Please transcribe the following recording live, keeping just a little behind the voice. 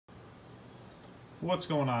What's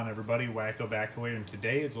going on, everybody? WakoBako here, and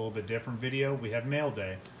today is a little bit different video. We have mail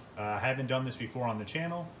day. I haven't done this before on the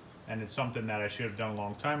channel, and it's something that I should have done a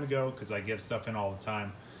long time ago because I get stuff in all the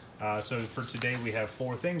time. So for today we have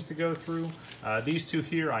 4 things to go through. These 2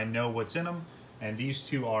 here, I know what's in them, and these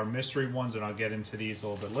 2 are mystery ones, and I'll get into these a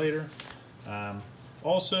little bit later.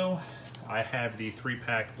 Also, I have the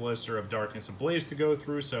 3-pack blister of Darkness Ablaze to go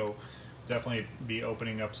through, so definitely be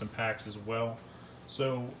opening up some packs as well.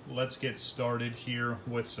 So let's get started here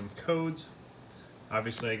with some codes.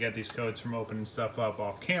 Obviously I get these codes from opening stuff up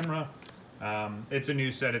off camera. It's a new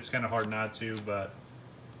set, it's kind of hard not to, but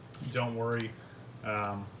don't worry.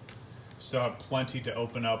 Still have plenty to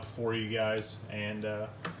open up for you guys, and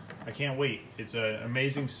I can't wait. It's an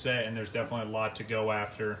amazing set, and there's definitely a lot to go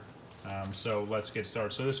after. So let's get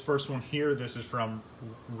started. So this first one here, this is from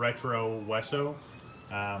whatcha.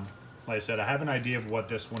 Like I said, I have an idea of what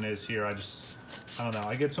this one is here. I don't know.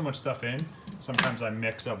 I get so much stuff in. Sometimes I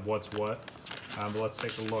mix up what's what. But let's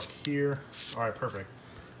take a look here. All right, perfect.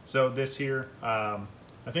 So this here, I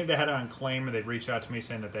think they had it on claim, and they reached out to me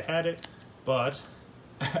saying that they had it. But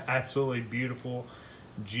absolutely beautiful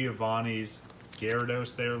Giovanni's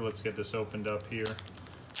Gyarados there. Let's get this opened up here.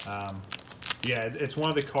 Yeah, it's one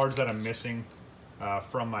of the cards that I'm missing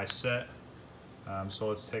from my set. So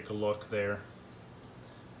let's take a look there.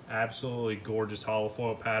 Absolutely gorgeous hollow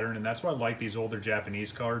foil pattern, and that's why I like these older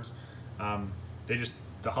Japanese cards.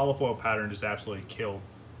 The hollow foil pattern just absolutely killed,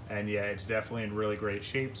 and yeah, it's definitely in really great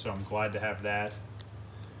shape, so I'm glad to have that.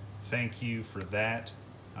 Thank you for that.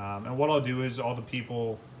 And what I'll do is all the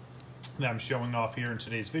people that I'm showing off here in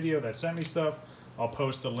today's video that sent me stuff, I'll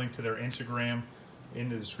post a link to their Instagram in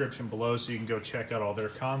the description below so you can go check out all their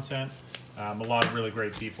content. A lot of really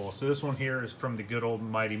great people. So this one here is from the good old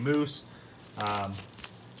Mighty Moose.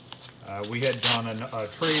 We had done a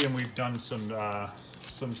trade, and we've done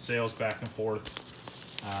some sales back and forth.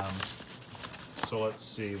 So let's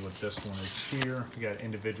see what this one is here. We got an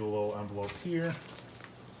individual little envelope here.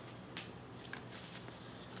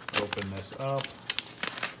 Open this up,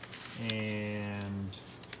 and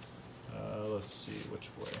let's see which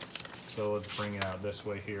way. So let's bring it out this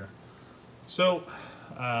way here. So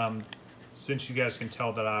since you guys can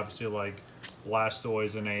tell that I obviously like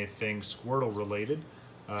Blastoise and anything Squirtle related,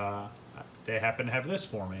 they happen to have this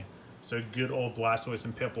for me. So good old Blastoise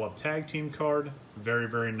and Piplup tag team card. Very,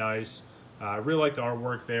 very nice. I really like the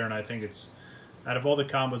artwork there, and I think it's, out of all the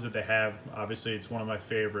combos that they have, obviously it's one of my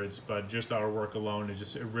favorites, but just the artwork alone,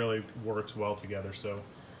 it really works well together. So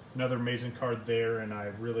another amazing card there, and I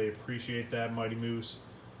really appreciate that, Mighty Moose.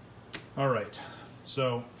 All right,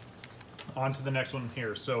 so on to the next one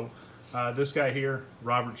here. So this guy here,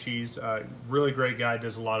 Robert Cheese, really great guy,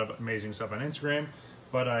 does a lot of amazing stuff on Instagram.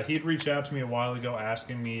 But he'd reached out to me a while ago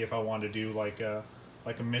asking me if I wanted to do like a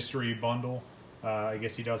mystery bundle. I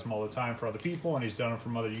guess he does them all the time for other people, and he's done them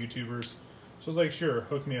from other YouTubers. So I was like, sure,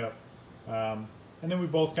 hook me up. And then we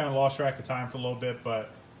both kind of lost track of time for a little bit,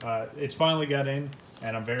 but it's finally got in,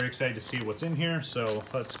 and I'm very excited to see what's in here. So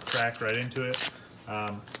let's crack right into it.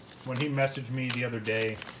 When he messaged me the other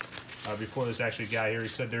day, before this actually got here, he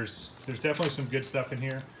said there's definitely some good stuff in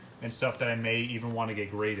here, and stuff that I may even want to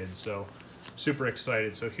get graded. So super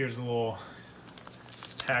excited. So here's a little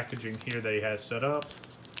packaging here that he has set up.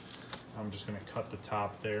 I'm just going to cut the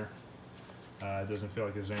top there. It doesn't feel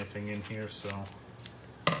like there's anything in here, so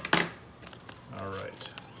all right.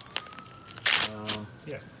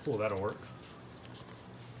 Yeah, cool, that'll work.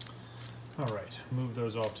 All right, move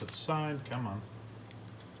those off to the side. Come on.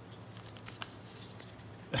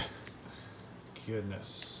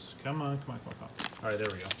 Goodness. Come on, come on, come on, come on. All right, there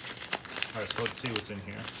we go. All right, so let's see what's in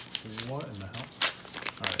here. What in the hell?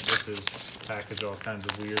 All right, this is packaged all kinds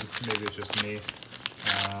of weird. Maybe it's just me.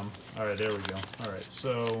 All right, there we go. All right,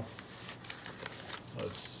 so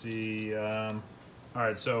let's see. All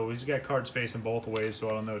right, so he's got cards facing both ways, so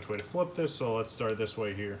I don't know which way to flip this. So let's start this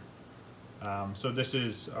way here. So this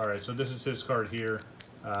is, all right, so this is his card here.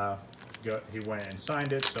 He went and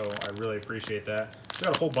signed it, so I really appreciate that. I've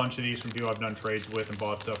got a whole bunch of these from people I've done trades with and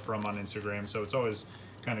bought stuff from on Instagram, so it's always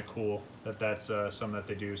kind of cool that that's something that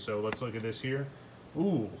they do. So let's look at this here.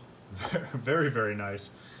 Ooh, very, very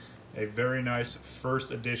nice. A very nice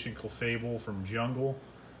first edition Clefable from Jungle.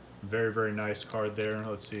 Very, very nice card there.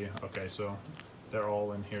 Let's see. Okay, so they're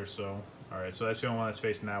all in here. So, all right, so that's the only one that's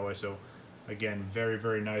facing that way. So, again, very,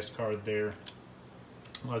 very nice card there.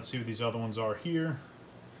 Let's see what these other ones are here.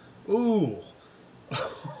 Ooh.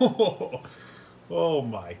 Oh,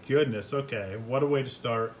 my goodness. Okay, what a way to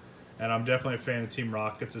start. And I'm definitely a fan of Team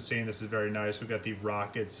Rockets. Of seeing this is very nice. We've got the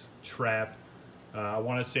Rockets Trap. I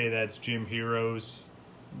want to say that's Gym Heroes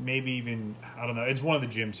maybe even, I don't know. It's one of the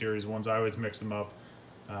gym series ones. I always mix them up.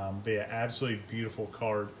 But yeah, absolutely beautiful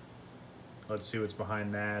card. Let's see what's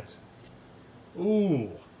behind that. Ooh,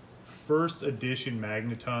 first edition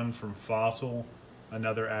Magneton from Fossil.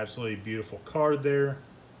 Another absolutely beautiful card there.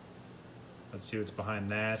 Let's see what's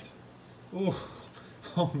behind that. Ooh,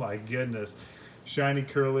 oh my goodness. Shiny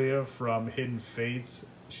Curlia from Hidden Fates.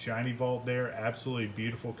 Shiny Vault there. Absolutely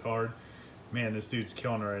beautiful card. Man, this dude's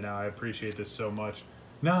killing it right now. I appreciate this so much.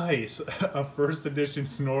 Nice! A first edition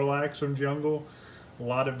Snorlax from Jungle. A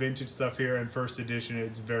lot of vintage stuff here in first edition.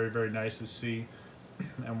 It's very, very nice to see.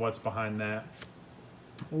 And what's behind that?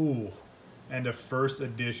 Ooh, and a first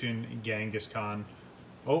edition Kangaskhan.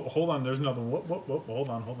 Oh, hold on, there's another one. Whoop, hold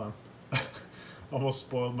on. Almost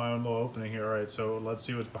spoiled my own little opening here. All right, so let's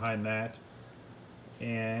see what's behind that.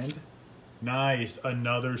 And nice,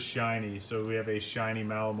 another shiny. So we have a shiny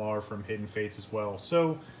Malamar from Hidden Fates as well.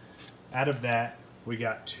 So out of that, we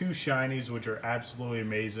got 2 shinies, which are absolutely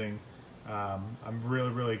amazing. I'm really,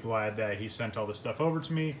 really glad that he sent all this stuff over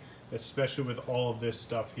to me, especially with all of this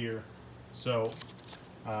stuff here. So,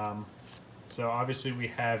 so obviously we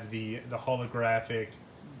have the holographic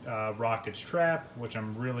Rocket's Trap, which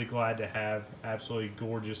I'm really glad to have. Absolutely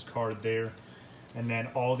gorgeous card there. And then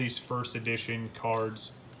all these first edition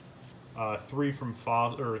cards, 3 from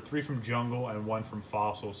Jungle and 1 from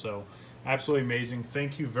Fossil. So absolutely amazing.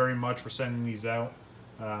 Thank you very much for sending these out.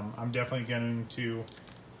 I'm definitely going to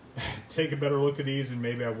take a better look at these, and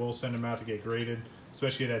maybe I will send them out to get graded,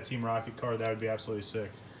 especially that Team Rocket card. That would be absolutely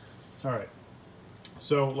sick. All right,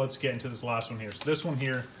 so let's get into this last one here. So this one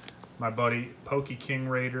here, my buddy Poke King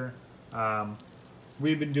Raider.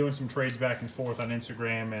 We've been doing some trades back and forth on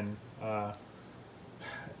Instagram, and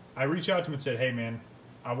I reached out to him and said, hey man,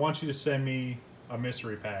 I want you to send me a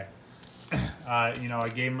mystery pack. You know, I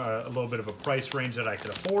gave him a little bit of a price range that I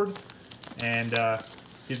could afford, and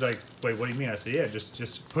he's like, wait, what do you mean? I said, yeah,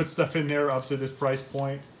 just put stuff in there up to this price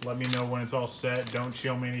point. Let me know when it's all set. Don't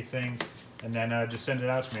show me anything. And then just send it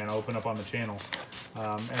out to me, and I'll open up on the channel.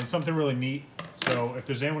 And it's something really neat. So if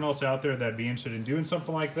there's anyone else out there that'd be interested in doing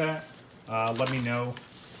something like that, let me know,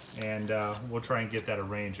 and we'll try and get that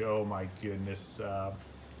arranged. Oh my goodness.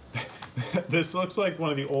 This looks like one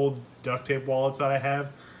of the old duct tape wallets that I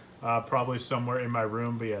have, probably somewhere in my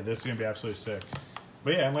room. But yeah, this is going to be absolutely sick.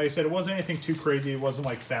 But yeah, and like I said, it wasn't anything too crazy. It wasn't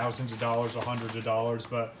like thousands of dollars or hundreds of dollars,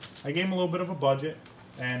 but I gave him a little bit of a budget,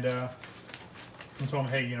 and told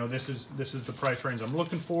him, hey, you know, this is the price range I'm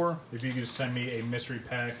looking for. If you could just send me a mystery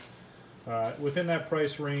pack within that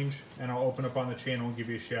price range, and I'll open up on the channel and give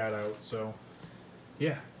you a shout out. So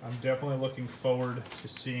yeah, I'm definitely looking forward to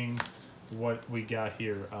seeing what we got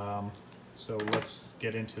here. So let's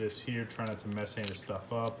get into this here. Try not to mess any of this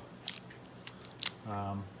stuff up.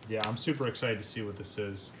 Yeah, I'm super excited to see what this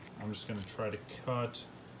is. I'm just gonna try to cut.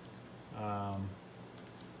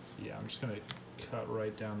 Yeah, I'm just gonna cut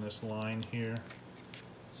right down this line here.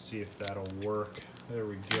 Let's see if that'll work. There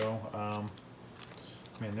we go.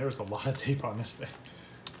 Man, there's a lot of tape on this thing.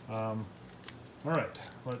 All right,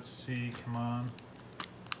 let's see, come on.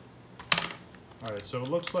 All right, so it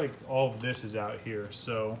looks like all of this is out here.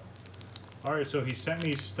 So, all right, so he sent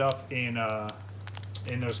me stuff in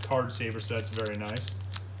those card savers, so that's very nice.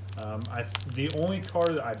 The only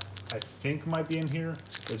card that I think might be in here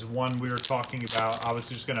is one we were talking about. I was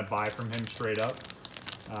just gonna buy from him straight up.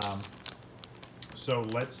 So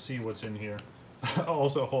let's see what's in here.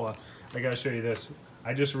 Also, hold on, I gotta show you this.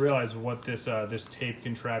 I just realized what this this tape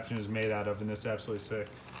contraption is made out of, and this is absolutely sick.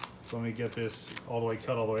 So let me get this all the way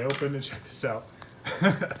cut, all the way open, and check this out.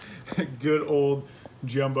 Good old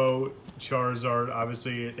jumbo Charizard.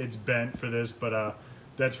 Obviously, it's bent for this, but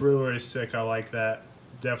that's really, really sick. I like that.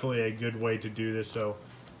 Definitely a good way to do this, so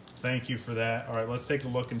thank you for that. All right, let's take a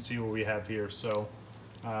look and see what we have here. So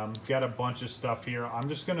got a bunch of stuff here. I'm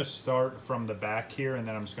just gonna start from the back here, and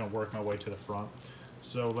then I'm just gonna work my way to the front.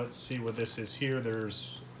 So let's see what this is here.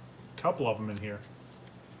 There's a couple of them in here.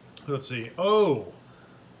 Let's see. Oh,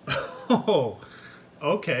 oh,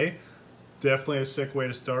 okay. Definitely a sick way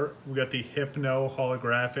to start. We got the Hypno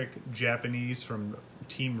holographic Japanese from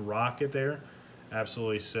Team Rocket there.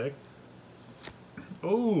 Absolutely sick.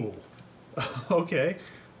 Oh, okay.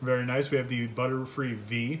 Very nice. We have the Butterfree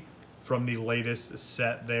V from the latest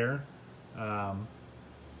set there.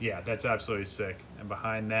 Yeah, that's absolutely sick. And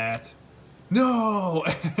behind that, no!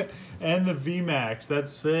 And the VMAX.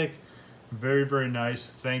 That's sick. Very, very nice.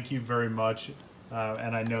 Thank you very much.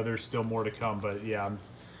 And I know there's still more to come, but yeah, I'm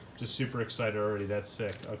just super excited already. That's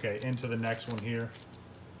sick. Okay, into the next one here.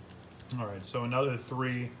 All right, so another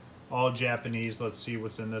 3, all Japanese. Let's see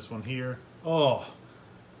what's in this one here. Oh,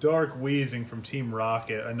 Dark Wheezing from Team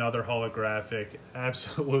Rocket, another holographic.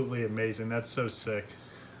 Absolutely amazing. That's so sick.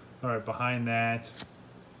 All right, behind that.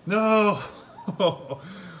 No!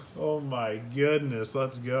 Oh my goodness,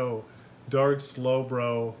 let's go. Dark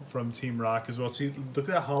Slowbro from Team Rocket as well. See, look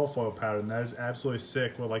at that holofoil pattern. That is absolutely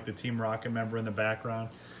sick with like the Team Rocket member in the background.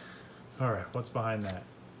 All right, what's behind that?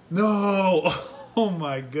 No! Oh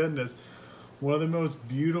my goodness. One of the most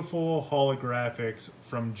beautiful holographics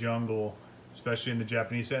from Jungle, especially in the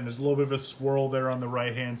Japanese set. And there's a little bit of a swirl there on the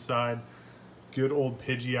right-hand side. Good old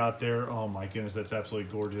Pidgey out there. Oh my goodness, that's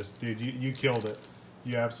absolutely gorgeous. Dude, you killed it.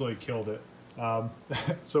 You absolutely killed it.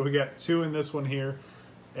 So we got two in this one here.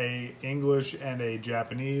 A English and a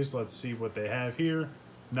Japanese. Let's see what they have here.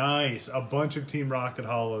 Nice. A bunch of Team Rocket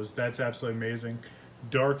holos. That's absolutely amazing.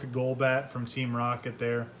 Dark Golbat from Team Rocket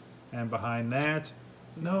there. And behind that,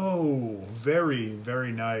 no, very,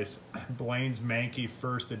 very nice. Blaine's Mankey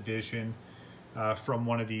first edition from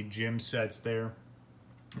one of the gym sets there.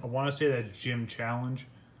 I want to say that's Gym Challenge.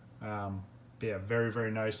 Yeah, very,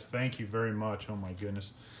 very nice. Thank you very much. Oh my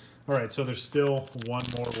goodness. All right, so there's still one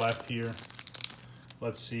more left here.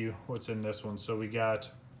 Let's see what's in this one. So we got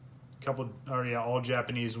a couple, oh yeah, all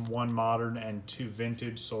Japanese, one modern and two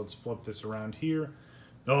vintage. So let's flip this around here.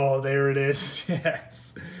 Oh, there it is.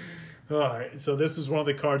 Yes. All right, so this is one of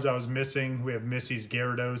the cards I was missing. We have Missy's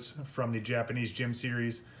Gyarados from the Japanese Gym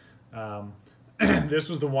series. This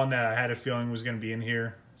was the one that I had a feeling was going to be in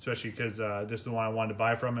here, especially because this is the one I wanted to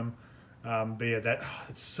buy from him. But yeah,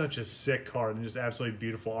 it's such a sick card and just absolutely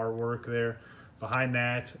beautiful artwork there. Behind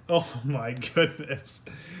that, oh my goodness,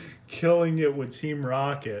 killing it with Team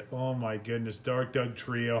Rocket. Oh my goodness, Dark Doug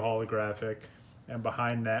Trio holographic. And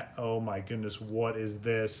behind that, oh my goodness, what is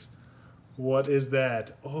this? What is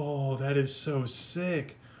that? Oh, that is so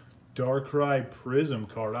sick. Darkrai Prism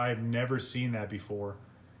card. I have never seen that before.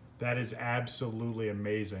 That is absolutely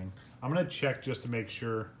amazing. I'm gonna check just to make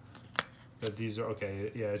sure that these are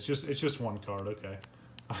okay. Yeah, it's just one card. Okay,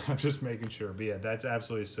 I'm just making sure. But yeah, that's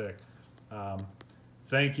absolutely sick.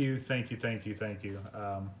 Thank you.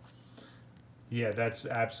 Yeah, that's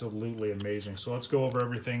absolutely amazing. So let's go over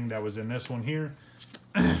everything that was in this one here.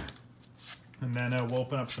 And then we'll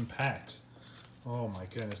open up some packs. Oh my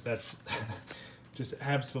goodness, that's just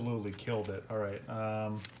absolutely killed it. All right,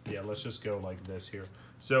 yeah, let's just go like this here.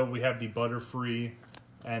 So we have the Butterfree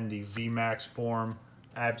and the VMAX form.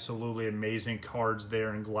 Absolutely amazing cards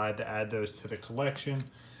there and glad to add those to the collection.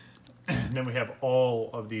 And then we have all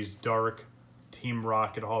of these dark Team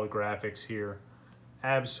Rocket holographics here.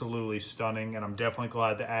 Absolutely stunning, and I'm definitely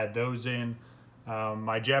glad to add those in.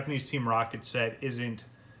 My Japanese Team Rocket set isn't,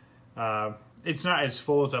 it's not as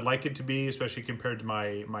full as I'd like it to be, especially compared to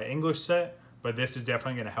my English set, but this is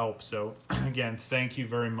definitely going to help. So again, thank you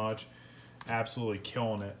very much. Absolutely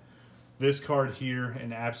killing it. This card here,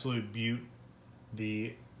 an absolute beaut.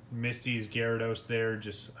 The Misty's Gyarados there,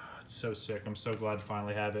 just, it's so sick. I'm so glad to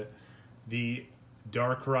finally have it. The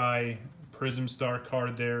Darkrai Prism Star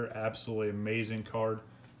card there, absolutely amazing card.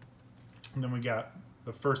 And then we got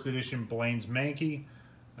the first edition Blaine's Mankey.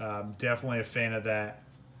 Definitely a fan of that.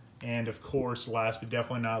 And of course, last but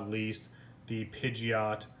definitely not least, the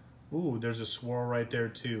Pidgeot. Ooh, there's a swirl right there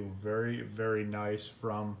too. Very, very nice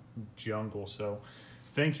from Jungle. So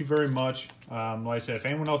thank you very much. Like I said, if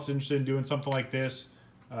anyone else is interested in doing something like this,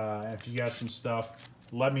 if you got some stuff,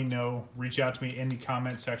 let me know. Reach out to me in the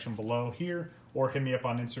comment section below here, or hit me up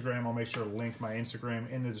on Instagram. I'll make sure to link my Instagram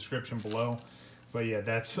in the description below. But yeah,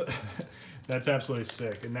 that's that's absolutely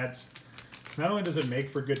sick. And that's, not only does it make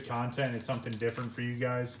for good content, it's something different for you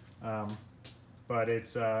guys, but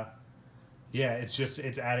it's yeah,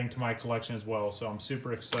 it's adding to my collection as well. So I'm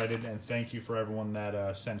super excited, and thank you for everyone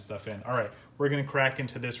that sent stuff in. All right, we're gonna crack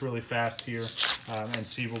into this really fast here and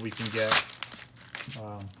see what we can get.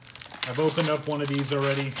 I've opened up one of these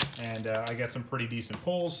already, and I got some pretty decent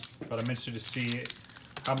pulls, but I'm interested to see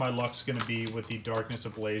how my luck's gonna be with the Darkness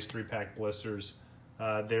Ablaze 3-pack blisters.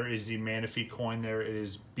 There is the Manaphy coin there. It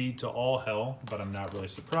is beat to all hell, but I'm not really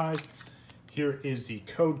surprised. Here is the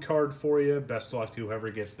code card for you. Best of luck to whoever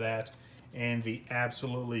gets that. And the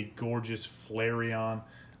absolutely gorgeous Flareon.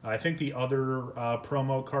 I think the other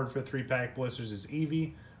promo card for 3-pack blisters is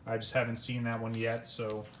Eevee. I just haven't seen that one yet,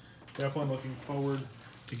 so definitely looking forward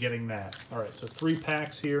to getting that. All right, so 3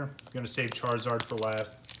 packs here. I'm gonna save Charizard for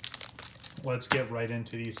last. Let's get right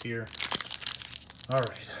into these here. All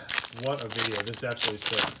right, what a video. This is absolutely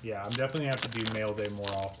sick. Yeah, I'm definitely gonna have to do mail day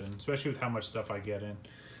more often, especially with how much stuff I get in.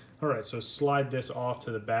 All right, so slide this off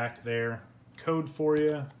to the back there. Code for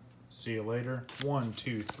you. See you later. 1,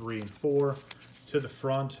 2, 3, and 4 to the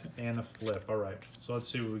front and a flip. All right, so let's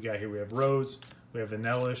see what we got here. We have Rose, we have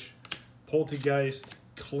Vanellish, Poltergeist,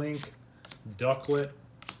 Clink, Ducklet,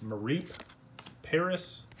 Mareep,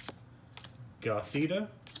 Paris, Gothita.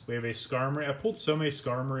 We have a Skarmory. I've pulled so many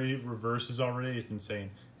Skarmory reverses already, it's insane.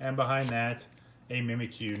 And behind that, a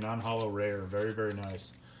Mimikyu, non-holo rare. Very, very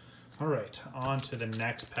nice. All right, on to the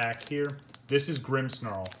next pack here. This is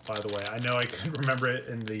Grimmsnarl, by the way. I know I couldn't remember it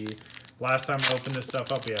in the last time I opened this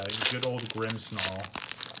stuff up. Yeah, good old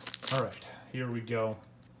Grimmsnarl. All right, here we go.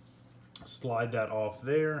 Slide that off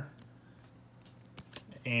there.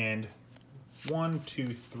 And 1, 2,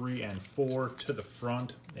 3, and 4 to the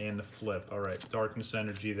front and the flip. All right, Darkness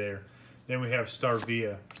Energy there. Then we have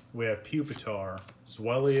Starvia. We have Pupitar,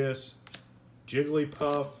 Zwellius,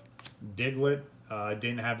 Jigglypuff, Diglett. I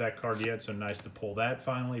didn't have that card yet, so nice to pull that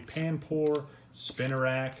finally. Panpour,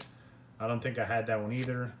 Spinarak. I don't think I had that one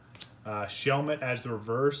either. Shelmet as the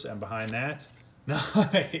reverse, and behind that,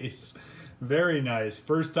 nice. Very nice.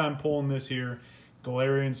 First time pulling this here.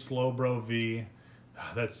 Galarian Slowbro V.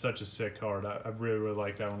 That's such a sick card. I really, really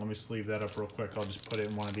like that one. Let me sleeve that up real quick. I'll just put it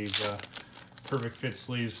in one of these perfect fit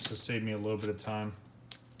sleeves to save me a little bit of time.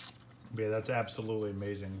 But yeah, that's absolutely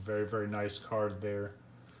amazing. Very, very nice card there.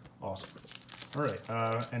 Awesome. All right,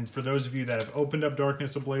 and for those of you that have opened up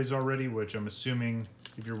Darkness Ablaze already, which I'm assuming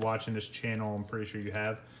if you're watching this channel, I'm pretty sure you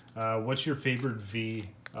have, what's your favorite V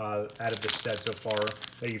out of this set so far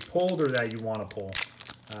that you pulled or that you want to pull?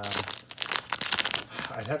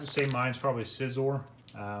 I'd have to say mine's probably Scizor,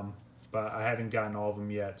 but I haven't gotten all of them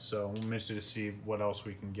yet, so I'm interested to see what else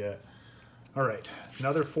we can get. All right,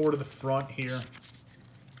 another 4 to the front here,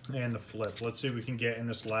 and the flip. Let's see what we can get in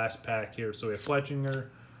this last pack here. So we have Fletchinger,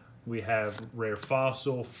 we have Rare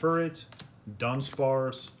Fossil, Furret,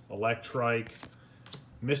 Dunsparce, Electrike,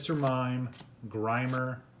 Mr. Mime,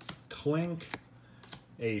 Grimer, Clink,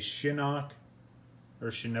 a Shinnok, or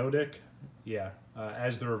Shiinotic, yeah,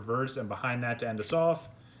 as the reverse, and behind that to end us off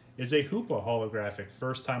is a Hoopa holographic.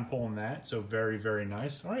 First time pulling that, so very, very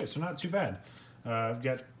nice. All right, so not too bad. I've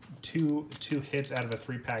got two hits out of a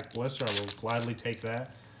 3-pack blister. I will gladly take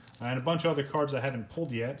that. And a bunch of other cards I haven't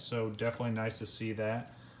pulled yet, so definitely nice to see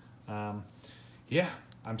that. Yeah,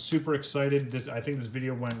 I'm super excited. I think this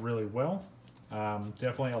video went really well.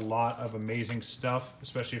 Definitely a lot of amazing stuff,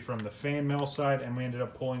 especially from the fan mail side, and we ended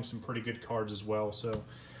up pulling some pretty good cards as well. So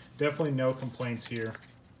definitely no complaints here.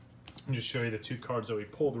 I'll just show you the 2 cards that we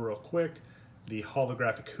pulled real quick. The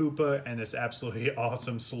holographic Hoopa and this absolutely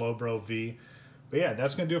awesome Slowbro V. But yeah,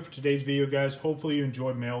 that's going to do it for today's video, guys. Hopefully you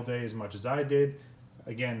enjoyed mail day as much as I did.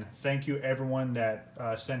 Again, thank you everyone that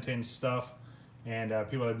sent in stuff and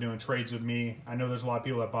people that are doing trades with me. I know there's a lot of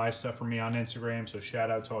people that buy stuff from me on Instagram, so shout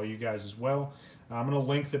out to all you guys as well. I'm going to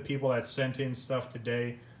link the people that sent in stuff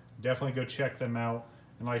today. Definitely go check them out.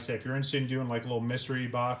 And like I said, if you're interested in doing like a little mystery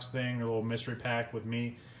box thing or a little mystery pack with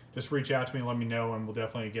me, just reach out to me and let me know, and we'll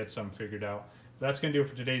definitely get something figured out. But that's going to do it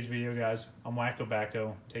for today's video, guys. I'm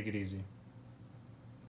WakoBako. Take it easy.